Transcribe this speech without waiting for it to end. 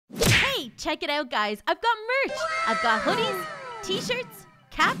check it out, guys. I've got merch. I've got hoodies, t-shirts,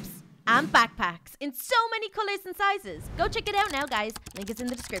 caps, and backpacks in so many colors and sizes. Go check it out now, guys. Link is in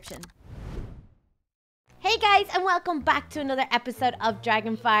the description. Hey guys, and welcome back to another episode of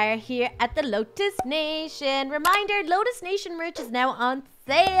Dragonfire here at the Lotus Nation. Reminder, Lotus Nation merch is now on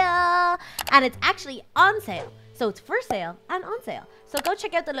sale. And it's actually on sale. So it's for sale and on sale. So go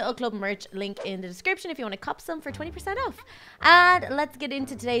check out the Little Club merch link in the description if you want to cop some for 20% off. And let's get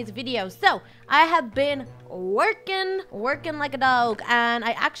into today's video. So I have been working like a dog, and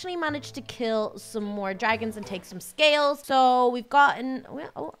I actually managed to kill some more dragons and take some scales. So we've gotten,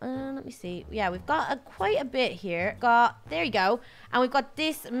 let me see. Yeah, we've got quite a bit here. There you go. And we've got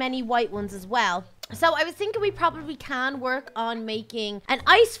this many white ones as well. So I was thinking we probably can work on making an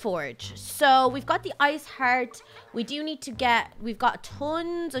ice forge. So we've got the ice heart. We've got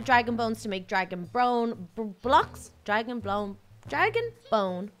tons of dragon bones to make dragon bone blocks. Dragon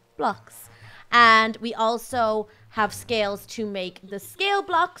bone blocks. And we also have scales to make the scale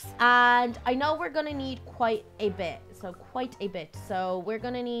blocks. And I know we're going to need quite a bit. So we're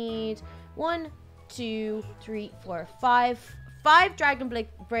going to need 1, 2, 3, 4, 5 dragon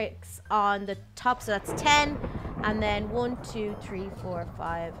bricks on the top, so that's 10, and then 1, 2, 3, 4,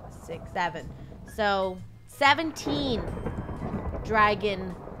 5, 6, 7. So 17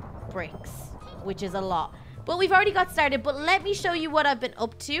 dragon bricks, which is a lot. But we've already got started. But let me show you what I've been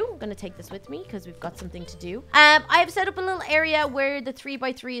up to. I'm going to take this with me because we've got something to do. I have set up a little area where the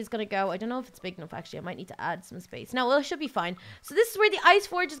 3x3 is going to go. I don't know if it's big enough, actually. I might need to add some space. No, well, it should be fine. So this is where the ice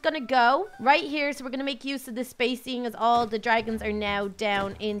forge is going to go. Right here. So we're going to make use of this spacing as all the dragons are now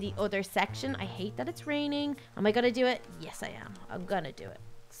down in the other section. I hate that it's raining. Am I going to do it? Yes, I am. I'm going to do it.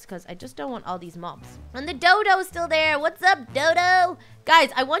 Because I just don't want all these mobs. And the Dodo's still there. What's up, Dodo?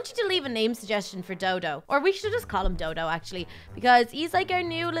 Guys, I want you to leave a name suggestion for Dodo. Or we should just call him Dodo, actually. Because he's like our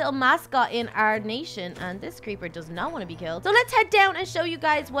new little mascot in our nation. And this creeper does not want to be killed. So let's head down and show you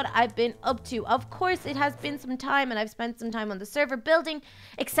guys what I've been up to. Of course, it has been some time. And I've spent some time on the server building,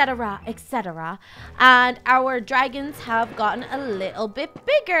 etc., etc. And our dragons have gotten a little bit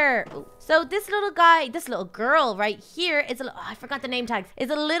bigger. Ooh. So this little girl right here is I forgot the name tags. Is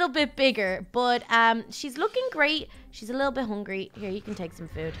a little bit bigger, but she's looking great. She's a little bit hungry. Here, you can take some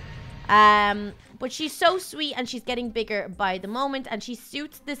food. But she's so sweet, and she's getting bigger by the moment, and she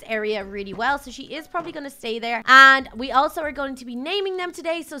suits this area really well, so she is probably going to stay there. And we also are going to be naming them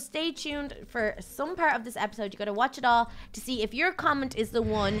today, so stay tuned for some part of this episode. You got to watch it all to see if your comment is the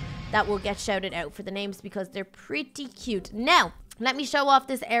one that will get shouted out for the names, because they're pretty cute. Now, let me show off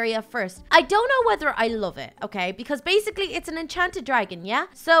this area first. I don't know whether I love it, okay? Because basically, it's an enchanted dragon, yeah?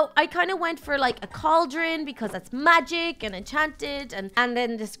 So I kind of went for like a cauldron because that's magic and enchanted, and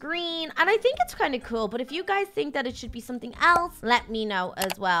then this green. And I think it's kind of cool. But if you guys think that it should be something else, let me know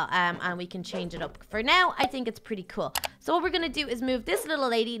as well. And we can change it up. For now, I think it's pretty cool. So what we're going to do is move this little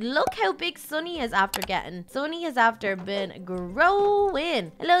lady. Look how big Sunny is after getting. Sunny has after been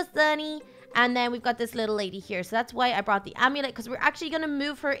growing. Hello, Sunny. And then we've got this little lady here. So that's why I brought the amulet, because we're actually going to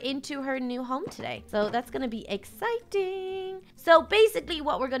move her into her new home today. So that's going to be exciting. So basically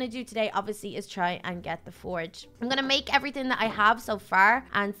what we're going to do today, obviously, is try and get the forge. I'm going to make everything that I have so far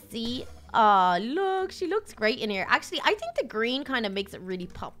and see. Oh, look, she looks great in here. Actually, I think the green kind of makes it really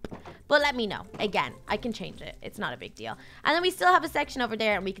pop. But let me know. Again, I can change it. It's not a big deal. And then we still have a section over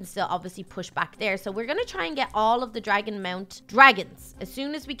there, and we can still obviously push back there. So we're going to try and get all of the dragon mount dragons as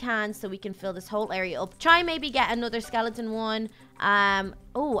soon as we can, so we can fill this whole area up. Try maybe get another skeleton one.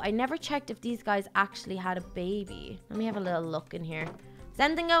 Oh, I never checked if these guys actually had a baby. Let me have a little look in here. Is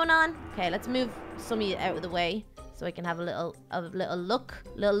anything going on? Okay, let's move some of you out of the way, so I can have a little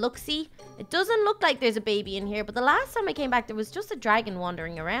look-see. It doesn't look like there's a baby in here, but the last time I came back, there was just a dragon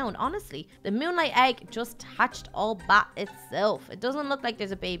wandering around, honestly. The moonlight egg just hatched all by itself. It doesn't look like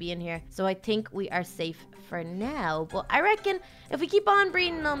there's a baby in here, so I think we are safe for now. But I reckon if we keep on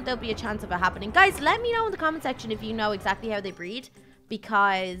breeding them, there'll be a chance of it happening. Guys, let me know in the comment section if you know exactly how they breed,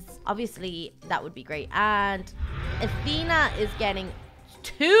 because obviously that would be great. And Athena is getting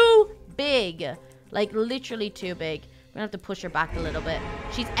too big. Like, literally too big. We're gonna have to push her back a little bit.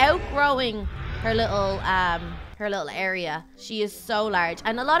 She's outgrowing her little area. She is so large.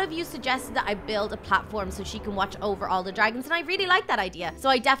 And a lot of you suggested that I build a platform so she can watch over all the dragons. And I really like that idea. So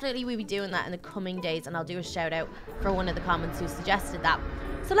I definitely will be doing that in the coming days. And I'll do a shout out for one of the comments who suggested that.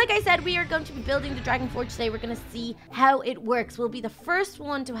 So like I said, we are going to be building the Dragon Forge today. We're going to see how it works. We'll be the first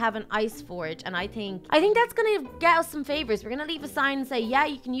one to have an ice forge, and I think that's going to get us some favors. We're going to leave a sign and say, yeah,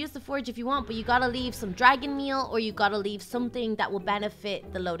 you can use the forge if you want, but you got to leave some dragon meal, or you got to leave something that will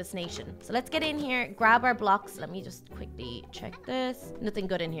benefit the Lotus Nation. So let's get in here, grab our blocks. Let me just quickly check this. Nothing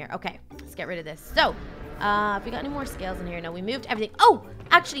good in here. Okay, let's get rid of this. So have we got any more scales in here? No, we moved everything. Oh,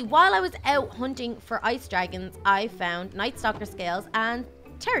 actually, while I was out hunting for ice dragons, I found Night Stalker scales and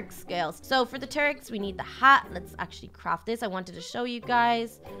Turk scales. So for the Turks, we need the hat. Let's actually craft this. I wanted to show you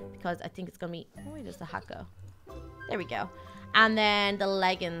guys because I think it's gonna be, where does the hat go? There we go. And then the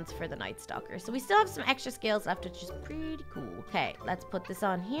leggings for the Night Stalker. So we still have some extra scales left, which is pretty cool. Okay, let's put this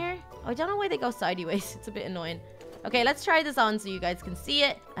on here. Oh, I don't know why they go sideways. It's a bit annoying. Okay, let's try this on so you guys can see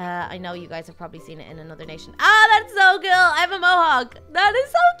it. I know you guys have probably seen it in another nation. Ah, that's so cool. I have a mohawk. That is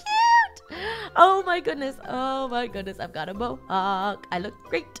so cute. Oh my goodness. Oh my goodness. I've got a mohawk. I look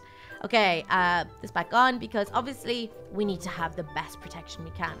great. Okay, this back on because obviously we need to have the best protection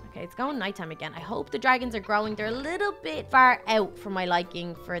we can. Okay, it's going nighttime again. I hope the dragons are growing. They're a little bit far out for my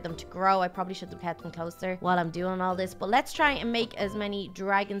liking for them to grow. I probably should have kept them closer while I'm doing all this. But let's try and make as many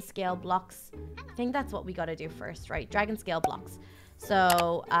dragon scale blocks. I think that's what we got to do first, right? Dragon scale blocks.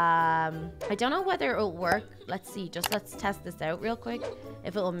 So, I don't know whether it'll work. Let's see. Just let's test this out real quick.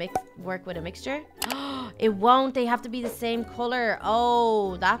 If it'll work with a mixture. It won't. They have to be the same color.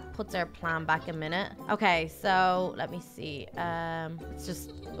 Oh, that puts our plan back a minute. Okay, so let me see. It's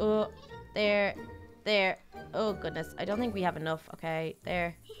just, there. Oh, goodness. I don't think we have enough. Okay,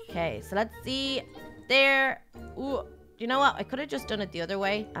 there. Okay, so let's see. There. Ooh. You know what? I could have just done it the other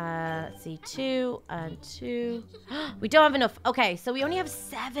way. Let's see, 2 and 2. We don't have enough. Okay, so we only have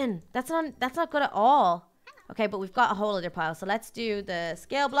 7. That's not good at all. Okay, but we've got a whole other pile. So let's do the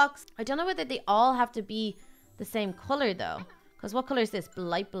scale blocks. I don't know whether they all have to be the same color though. Because what color is this?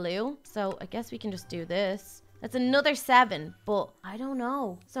 Light blue. So I guess we can just do this. That's another 7, but I don't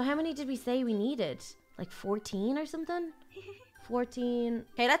know. So how many did we say we needed? Like 14 or something? 14.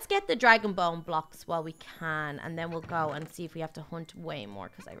 Okay, let's get the dragon bone blocks while we can, and then we'll go and see if we have to hunt way more,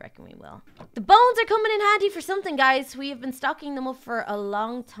 because I reckon we will. The bones are coming in handy for something, guys. We have been stocking them up for a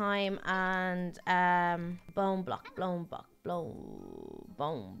long time, and bone block.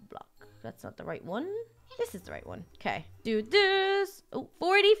 That's not the right one. This is the right one. Okay, do this. Oh,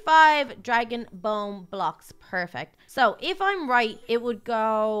 45 dragon bone blocks. Perfect. So if I'm right, it would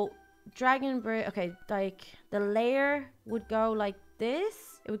go dragon brick. Okay, like the layer would go like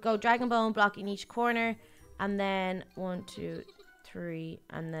this. It would go dragon bone block in each corner, and then 1, 2, 3,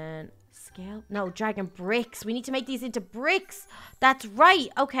 and then scale. No, dragon bricks. We need to make these into bricks. That's right.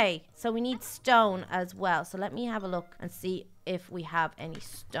 Okay, so we need stone as well. So let me have a look and see if we have any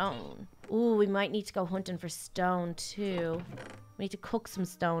stone. Ooh, we might need to go hunting for stone too. We need to cook some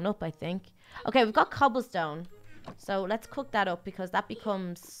stone up, I think. Okay, we've got cobblestone. So let's cook that up because that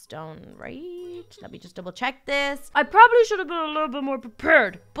becomes stone, right? Let me just double check this. I probably should have been a little bit more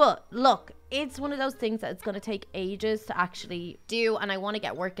prepared. But look, it's one of those things that it's going to take ages to actually do, and I want to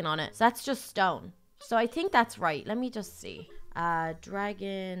get working on it. So that's just stone. So I think that's right. Let me just see.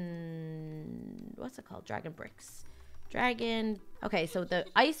 Dragon... What's it called? Dragon bricks. Dragon... Okay, so the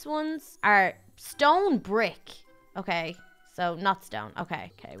ice ones are stone brick. Okay. So, not stone.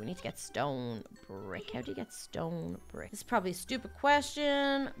 Okay, we need to get stone brick. How do you get stone brick? This is probably a stupid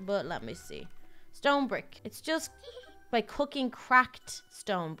question, but let me see. Stone brick. It's just by cooking cracked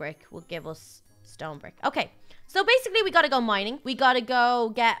stone brick will give us stone brick. Okay, so basically we gotta go mining. We gotta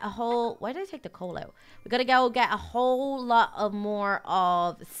go get a whole... Why did I take the coal out? We gotta go get a whole lot of more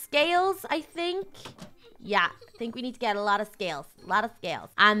of scales, I think. Yeah, I think we need to get a lot of scales.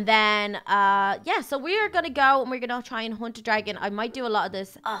 And then, yeah, so we are going to go and we're going to try and hunt a dragon. I might do a lot of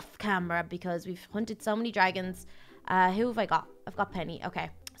this off camera because we've hunted so many dragons. Who have I got? I've got Penny.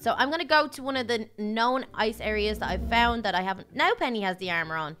 Okay. So I'm going to go to one of the known ice areas that I've found that I haven't. Now Penny has the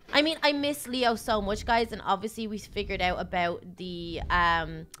armor on. I mean, I miss Leo so much, guys. And obviously we figured out about the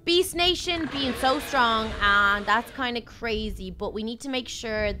Beast Nation being so strong. And that's kind of crazy. But we need to make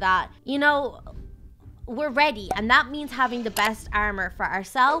sure that, you know... we're ready, and that means having the best armor for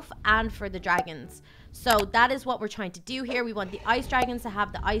ourselves and for the dragons. So that is what we're trying to do here. We want the ice dragons to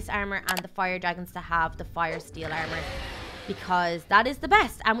have the ice armor and the fire dragons to have the fire steel armor, because that is the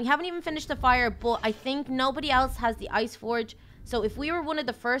best. And we haven't even finished the fire, but I think nobody else has the ice forge. So if we were one of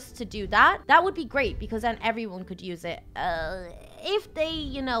the first to do that, that would be great, because then everyone could use it. If they,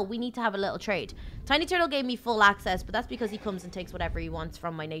 you know, we need to have a little trade. Tiny Turtle gave me full access, but that's because he comes and takes whatever he wants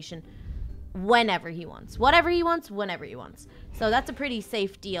from my nation. whenever he wants. Whatever he wants, whenever he wants. So that's a pretty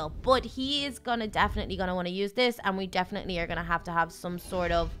safe deal. But he is definitely gonna want to use this, and we definitely are gonna have to have some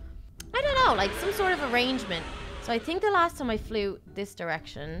sort of, I don't know, like some sort of arrangement. So I think the last time I flew this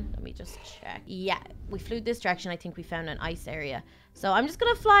direction, let me just check. Yeah, we flew this direction. I think we found an ice area. So I'm just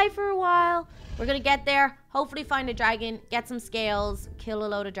gonna fly for a while. We're gonna get there, hopefully find a dragon, get some scales, kill a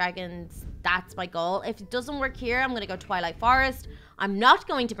load of dragons. That's my goal. If it doesn't work here, I'm gonna go Twilight Forest. I'm not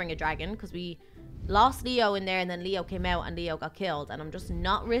going to bring a dragon because we lost Leo in there, and then Leo came out and Leo got killed, and I'm just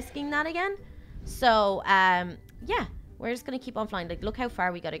not risking that again. So yeah, we're just gonna keep on flying. Like, look how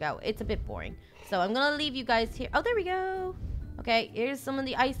far we gotta go. It's a bit boring. So I'm gonna leave you guys here. Oh, there we go. Okay, here's some of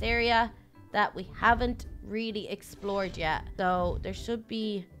the ice area that we haven't really explored yet. So there should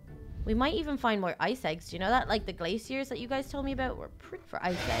be, we might even find more ice eggs. Do you know that? Like the glaciers that you guys told me about were pretty for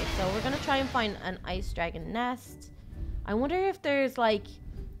ice eggs. So we're gonna try and find an ice dragon nest. I wonder if there's like,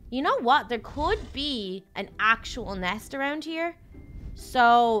 you know what? There could be an actual nest around here.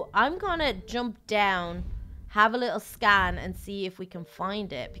 So I'm gonna jump down, have a little scan, and see if we can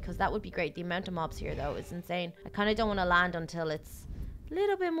find it, because that would be great. The amount of mobs here though is insane. I kind of don't want to land until it's a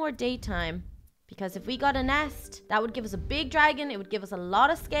little bit more daytime, because if we got a nest, that would give us a big dragon, it would give us a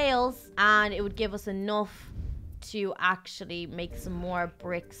lot of scales, and it would give us enough to actually make some more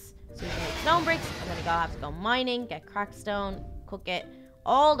bricks. So we can make stone bricks. I'm gonna have to go mining, get cracked stone, cook it,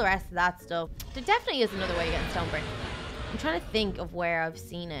 all the rest of that stuff. There definitely is another way to get stone brick. I'm trying to think of where I've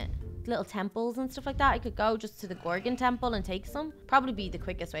seen it. Little temples and stuff like that. I could go just to the Gorgon temple and take some. Probably be the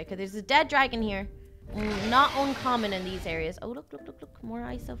quickest way, because there's a dead dragon here. Not uncommon in these areas. Oh, look, look, look, look. More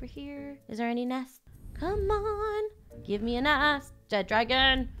ice over here. Is there any nests? Come on. Give me a nest. Dead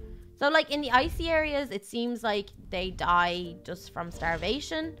dragon. So, like, in the icy areas, it seems like they die just from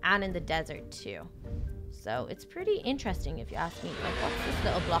starvation. And in the desert, too. So, it's pretty interesting, if you ask me. Like, what's this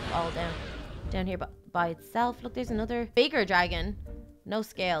little block all down here by itself? Look, there's another bigger dragon. No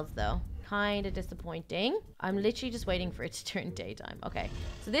scales, though. Kind of disappointing. I'm literally just waiting for it to turn daytime. Okay.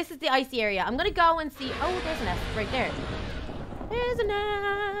 So this is the icy area. I'm going to go and see. Oh, there's a nest right there. There's a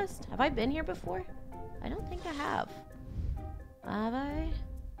nest. Have I been here before? I don't think I have. Have I?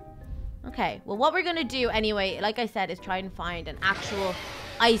 Okay. Well, what we're going to do anyway, like I said, is try and find an actual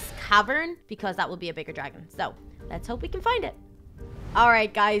ice cavern, because that will be a bigger dragon. So let's hope we can find it. All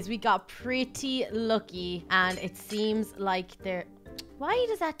right, guys. We got pretty lucky, and it seems like there... Why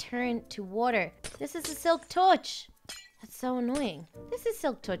does that turn to water? This is a Silk Touch. That's so annoying. This is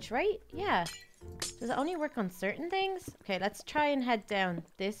Silk Touch, right? Yeah. Does it only work on certain things? Okay, let's try and head down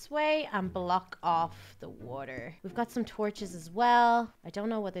this way and block off the water. We've got some torches as well. I don't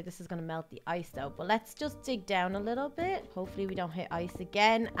know whether this is going to melt the ice though, but let's just dig down a little bit. Hopefully we don't hit ice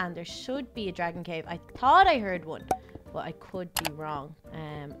again, and there should be a dragon cave. I thought I heard one, but I could be wrong.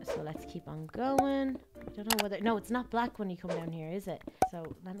 So let's keep on going. I don't know whether... No, it's not black when you come down here, is it? So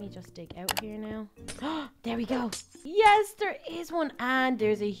let me just dig out here now. There we go. Yes, there is one. And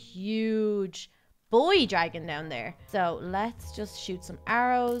there's a huge boy dragon down there. So let's just shoot some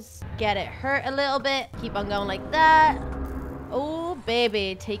arrows. Get it hurt a little bit. Keep on going like that. Oh,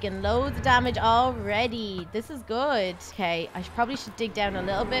 baby. Taking loads of damage already. This is good. Okay, I probably should dig down a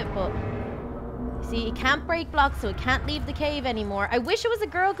little bit, but... See, it can't break blocks, so it can't leave the cave anymore. I wish it was a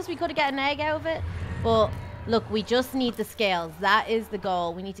girl, because we could have got an egg out of it. But look, we just need the scales. That is the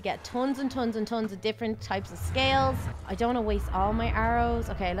goal. We need to get tons and tons and tons of different types of scales. I don't want to waste all my arrows.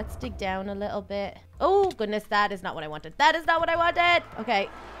 Okay, let's dig down a little bit. Oh, goodness, that is not what I wanted. That is not what I wanted. Okay,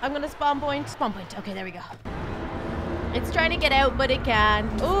 I'm going to spawn point. Spawn point. Okay, there we go. It's trying to get out, but it can.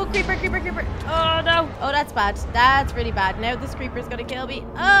 Oh, creeper, creeper, creeper. Oh, no. Oh, that's bad. That's really bad. Now this creeper's going to kill me.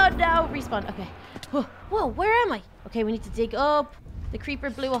 Oh, no. Respawn. Okay. Whoa, whoa, where am I? Okay, we need to dig up. The creeper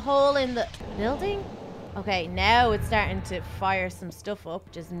blew a hole in the building. Okay, now it's starting to fire some stuff up,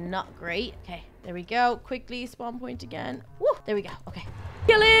 which is not great. Okay, there we go. Quickly spawn point again. Woo, there we go. Okay.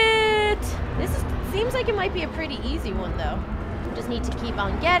 Kill it! Seems like it might be a pretty easy one, though. We just need to keep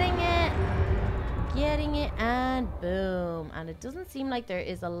on getting it. Getting it, and boom. And it doesn't seem like there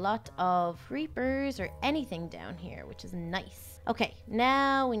is a lot of creepers or anything down here, which is nice. Okay,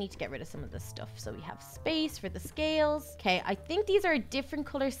 now we need to get rid of some of this stuff so we have space for the scales. Okay, I think these are a different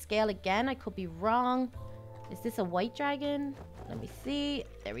color scale again. I could be wrong. Is this a white dragon? Let me see.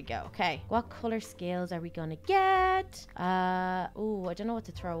 There we go. Okay, what color scales are we gonna get? Oh, I don't know what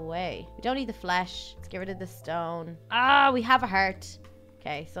to throw away. We don't need the flesh. Let's get rid of the stone. Ah, we have a heart.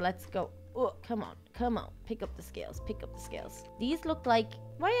 Okay, so let's go. Oh, come on. Come on. Pick up the scales. Pick up the scales. These look like...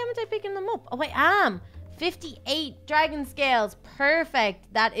 Why haven't I picking them up? Oh, I am. 58 dragon scales.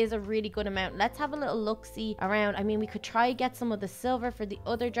 Perfect. That is a really good amount. Let's have a little look-see around. I mean, we could try get some of the silver for the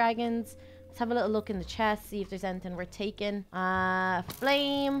other dragons. Let's have a little look in the chest, see if there's anything we're taking.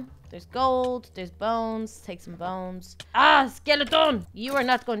 Flame. There's gold. There's bones. Take some bones. Skeleton! You are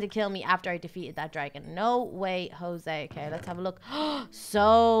not going to kill me after I defeated that dragon. No way, Jose. Okay, let's have a look.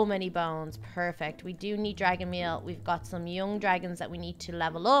 So many bones. Perfect. We do need dragon meal. We've got some young dragons that we need to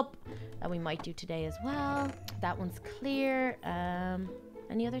level up that we might do today as well. That one's clear.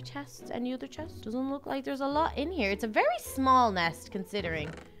 Any other chests? Any other chests? Doesn't look like there's a lot in here. It's a very small nest considering.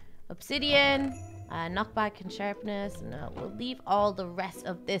 Obsidian. Knockback and sharpness. No, we'll leave all the rest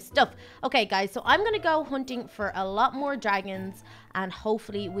of this stuff. Okay, guys, so I'm going to go hunting for a lot more dragons, and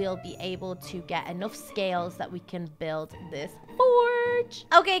hopefully we'll be able to get enough scales that we can build this forge.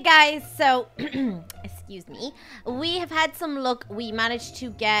 Okay, guys, so, excuse me. We have had some luck. We managed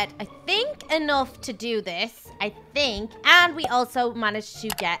to get, I think, enough to do this. I think. And we also managed to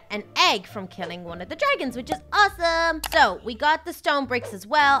get an egg from killing one of the dragons, which is awesome. So, we got the stone bricks as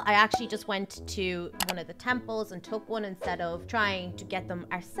well. I actually just went to one of the temples and took one instead of trying to get them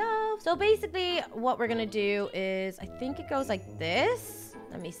ourselves. So basically what we're gonna do is, I think it goes like this.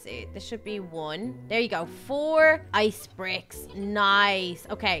 Let me see. This should be 1. There you go. 4 ice bricks. Nice.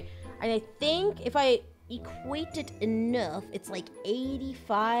 Okay. And I think if I equate it enough, it's like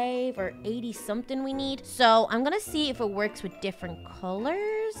 85 or 80 something we need. So I'm gonna see if it works with different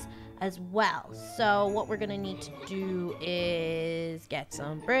colors as well. So what we're gonna need to do is get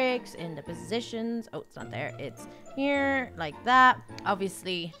some bricks in the positions. Oh, it's not there. It's here, like that.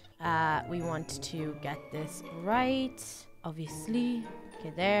 Obviously, we want to get this right. Obviously.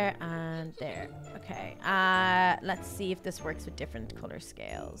 Okay, there and there. Okay, let's see if this works with different color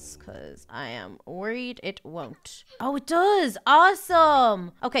scales, because I am worried it won't. Oh, it does!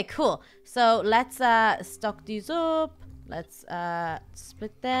 Awesome! Okay, cool. So let's stock these up. Let's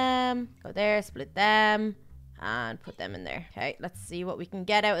split them. Go there, split them, and put them in there. Okay, let's see what we can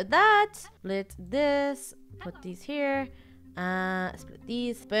get out of that. Split this. Put these here. Split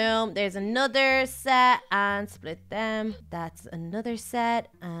these. Boom. There's another set, and split them. That's another set,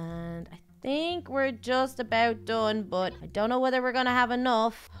 and I think we're just about done, but I don't know whether we're gonna have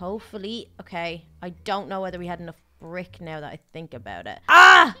enough. Hopefully. Okay, I don't know whether we had enough brick now that I think about it.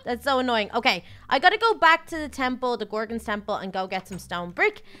 That's so annoying. Okay, I gotta go back to the temple, the Gorgon's temple, and go get some stone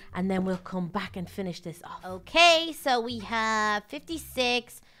brick, and then we'll come back and finish this off. Okay, so we have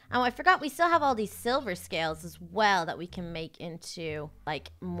 56. Oh, I forgot we still have all these silver scales as well that we can make into, like,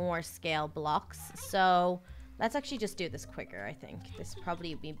 more scale blocks. So let's actually just do this quicker, I think. This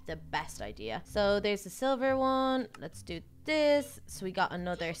probably would be the best idea. So there's the silver one. Let's do this. So we got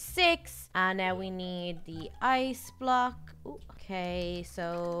another 6. And now we need the ice block. Ooh, okay,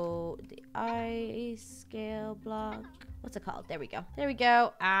 so the ice scale block. What's it called? There we go. There we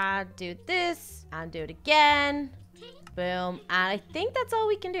go. And do this. And do it again. Boom. And I think that's all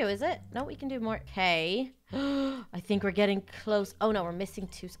we can do, is it? No, we can do more. Okay. I think we're getting close. Oh, no, we're missing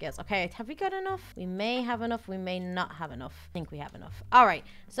 2 scales. Okay, have we got enough? We may have enough. We may not have enough. I think we have enough. All right.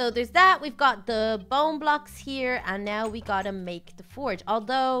 So there's that. We've got the bone blocks here. And now we got to make the forge.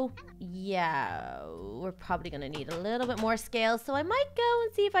 Although, yeah, we're probably going to need a little bit more scales. So I might go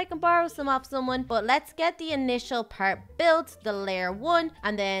and see if I can borrow some off someone. But let's get the initial part built, the layer 1.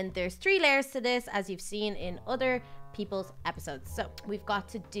 And then there's 3 layers to this, as you've seen in other people's episodes. So we've got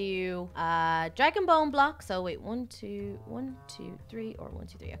to do dragon bone block. So wait, 1 2 3, or 1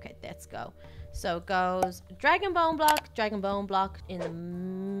 2 3. Okay, let's go. So it goes dragon bone block in the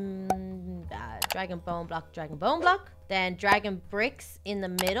dragon bone block, then dragon bricks in the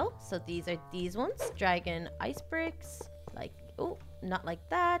middle. So these are these ones, dragon ice bricks, like, oh, not like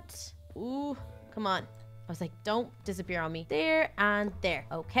that. Ooh, come on. I was like, don't disappear on me. There and there.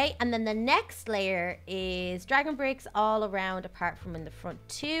 Okay, and then the next layer is dragon bricks all around apart from in the front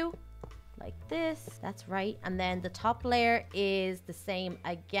too. Like this. That's right. And then the top layer is the same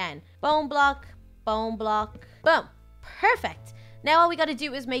again. Bone block, boom. Perfect. Now all we got to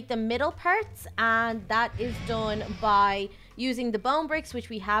do is make the middle parts, and that is done by using the bone bricks, which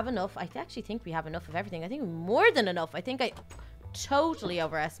we have enough. I actually think we have enough of everything. I think more than enough. I think I totally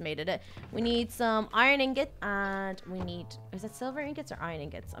overestimated it. We need some iron ingot, and we need, is it silver ingots or iron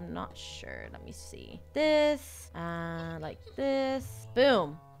ingots? I'm not sure. Let me see. This, like this.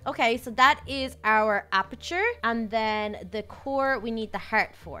 Boom. Okay, so that is our aperture, and then the core we need the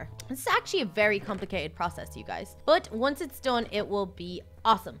heart for. It's actually a very complicated process, you guys, but once it's done, it will be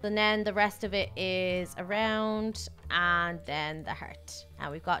Awesome. And then the rest of it is around, and then the heart.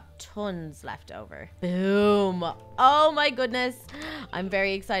 And we've got tons left over. Boom. Oh my goodness. I'm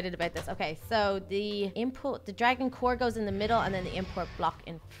very excited about this. Okay, so the dragon core goes in the middle, and then the import block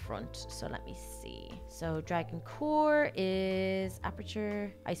in front. So let me see. So dragon core is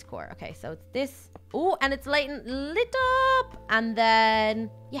aperture, ice core. Okay, so it's this. Oh, and it's lit up. And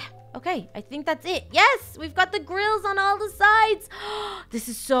then, yeah. Okay, I think that's it. Yes, we've got the grills on all the sides. This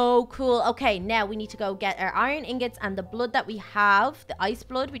is so cool. Okay, now we need to go get our iron ingots and the blood that we have, the ice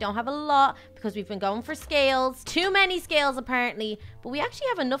blood. We don't have a lot because we've been going for scales. Too many scales, apparently. But we actually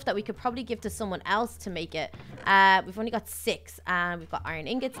have enough that we could probably give to someone else to make it. We've only got 6, and we've got iron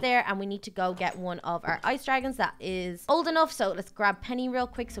ingots there, and we need to go get one of our ice dragons that is old enough. So let's grab Penny real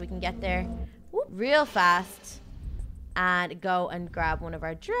quick so we can get there real fast. And go and grab one of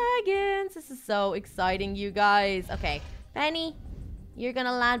our dragons. This is so exciting, you guys. Okay, Penny, you're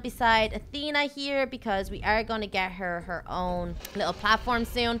gonna land beside Athena here because we are gonna get her own little platform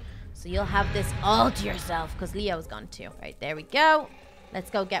soon. So you'll have this all to yourself because Leo's gone too. Right, there we go. Let's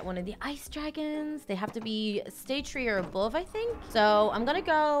go get one of the ice dragons. They have to be stage 3 or above, I think. So I'm gonna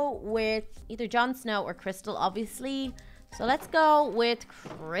go with either Jon Snow or Crystal, obviously. So let's go with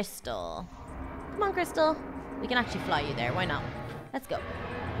Crystal. Come on, Crystal. We can actually fly you there. Why not? Let's go.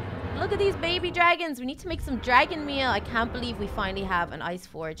 Look at these baby dragons. We need to make some dragon meal. I can't believe we finally have an ice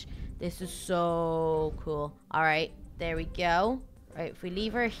forge. This is so cool. All right. There we go. All right. If we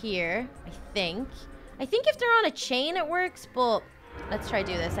leave her here, I think if they're on a chain, it works. But let's try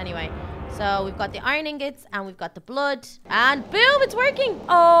to do this anyway. So we've got the iron ingots and we've got the blood. And boom, it's working.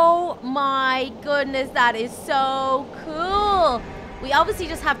 Oh my goodness. That is so cool. We obviously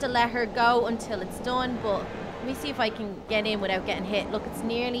just have to let her go until it's done. But let me see if I can get in without getting hit. Look, it's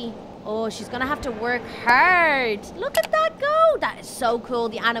nearly... Oh, she's going to have to work hard. Look at that go. That is so cool.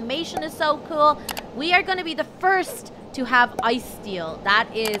 The animation is so cool. We are going to be the first to have ice steel.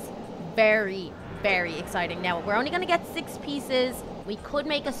 That is very, very exciting. Now, we're only going to get 6 pieces. We could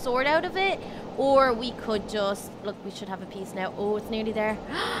make a sword out of it. Or we could just... Look, we should have a piece now. Oh, it's nearly there.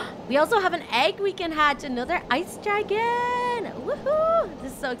 We also have an egg we can hatch. Another ice dragon. Woohoo.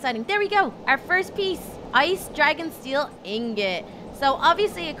 This is so exciting. There we go. Our first piece. Ice dragon steel ingot. So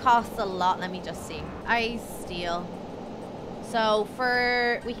obviously it costs a lot. Let me just see. Ice steel. So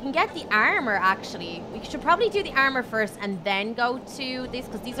we can get the armor actually. We should probably do the armor first and then go to this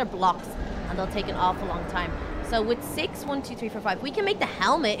because these are blocks and they'll take an awful long time. So with 6, 1, 2, 3, 4, 5, we can make the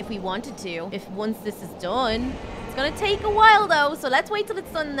helmet if we wanted to. Once this is done. It's gonna take a while though, so let's wait till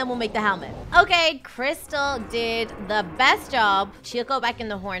it's done and then we'll make the helmet. Okay, Crystal did the best job. She'll go back in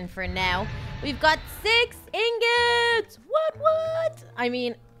the horn for now. We've got 6 ingots. What? I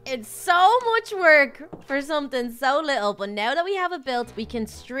mean, it's so much work for something so little, but now that we have it built, we can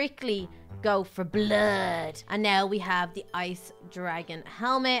strictly go for blood. And now we have the ice dragon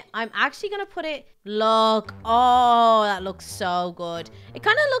helmet. I'm actually gonna put it... Look. Oh, that looks so good. It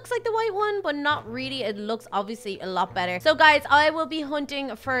kind of looks like the white one, but not really. It looks obviously a lot better. So guys, I will be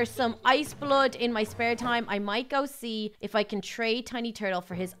hunting for some ice blood in my spare time. I might go see if I can trade Tiny Turtle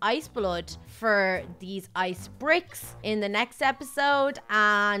for his ice blood for these ice bricks in the next episode.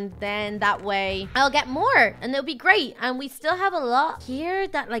 And then that way I'll get more and it'll be great. And we still have a lot here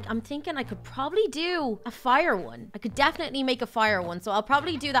that like I'm thinking I could probably do a fire one. I could definitely make a fire one. So I'll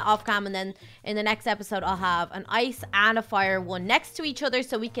probably do that off cam, and then in the next episode I'll have an ice and a fire one next to each other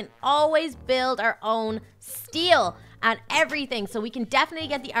so we can always build our own steel and everything. So we can definitely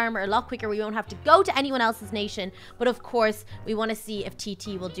get the armor a lot quicker. We won't have to go to anyone else's nation. But of course, we want to see if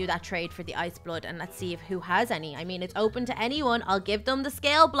TT will do that trade for the ice blood. And let's see if who has any. I mean, it's open to anyone. I'll give them the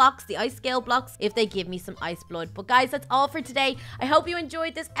scale blocks, the ice scale blocks, if they give me some ice blood. But guys, that's all for today. I hope you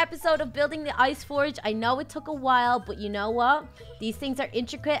enjoyed this episode of building the ice forge. I know it took a while, but you know what? These things are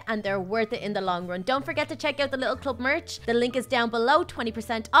intricate and they're worth it in the long run. Don't forget to check out the Little Club merch. The link is down below,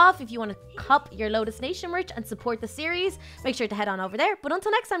 20% off if you want to cop your Lotus Nation merch and support the series. Make sure to head on over there. But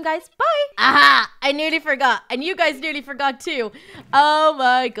until next time, guys, bye. Aha! I nearly forgot. And you guys nearly forgot too. Oh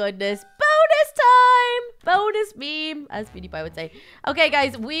my goodness. Bonus time! Bonus meme, as PewDiePie would say. Okay,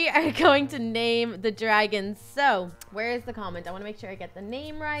 guys, we are going to name the dragons. So, where is the comment? I want to make sure I get the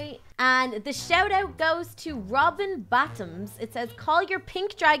name right. And the shout out goes to Robin Bottoms. It says, call your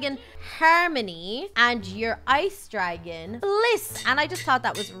pink dragon Harmony and your ice dragon Bliss. And I just thought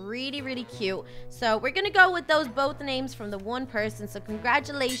that was really, really cute. So we're going to go with those both names from the one person. So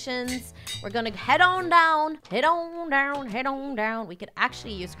congratulations. We're going to head on down, head on down, head on down. We could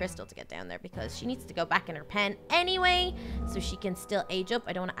actually use Crystal to get down there because she needs to go back in her pen anyway, so she can still age up.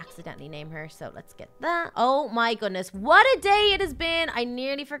 I don't want to accidentally name her, so let's get that. Oh my goodness, what a day it has been. I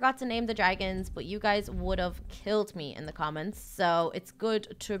nearly forgot to name the dragons, but you guys would have killed me in the comments, so it's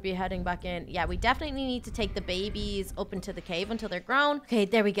good to be heading back in. Yeah, we definitely need to take the babies up into the cave until they're grown. Okay,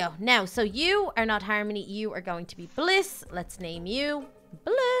 there we go. Now, so you are not Harmony, you are going to be Bliss. Let's name you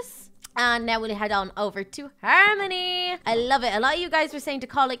Bliss. And now we'll head on over to Harmony. I love it. A lot of you guys were saying to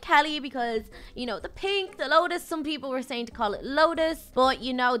call it Kelly because, you know, the pink, the lotus. Some people were saying to call it Lotus. But,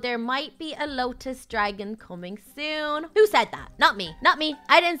 you know, there might be a Lotus dragon coming soon. Who said that? Not me. Not me.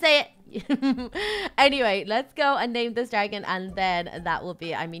 I didn't say it. Anyway, let's go and name this dragon, and then that will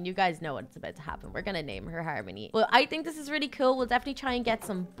be, I mean, you guys know what's about to happen. We're gonna name her Harmony. Well, I think this is really cool. We'll definitely try and get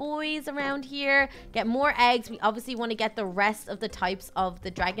some boys around here, get more eggs. We obviously want to get the rest of the types of the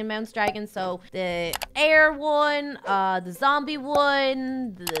Dragon Mounts dragon. So the air one, the zombie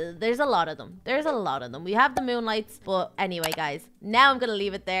one, there's a lot of them. There's a lot of them. We have the Moonlights, but anyway, guys, now I'm gonna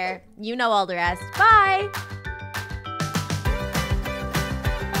leave it there. You know all the rest. Bye.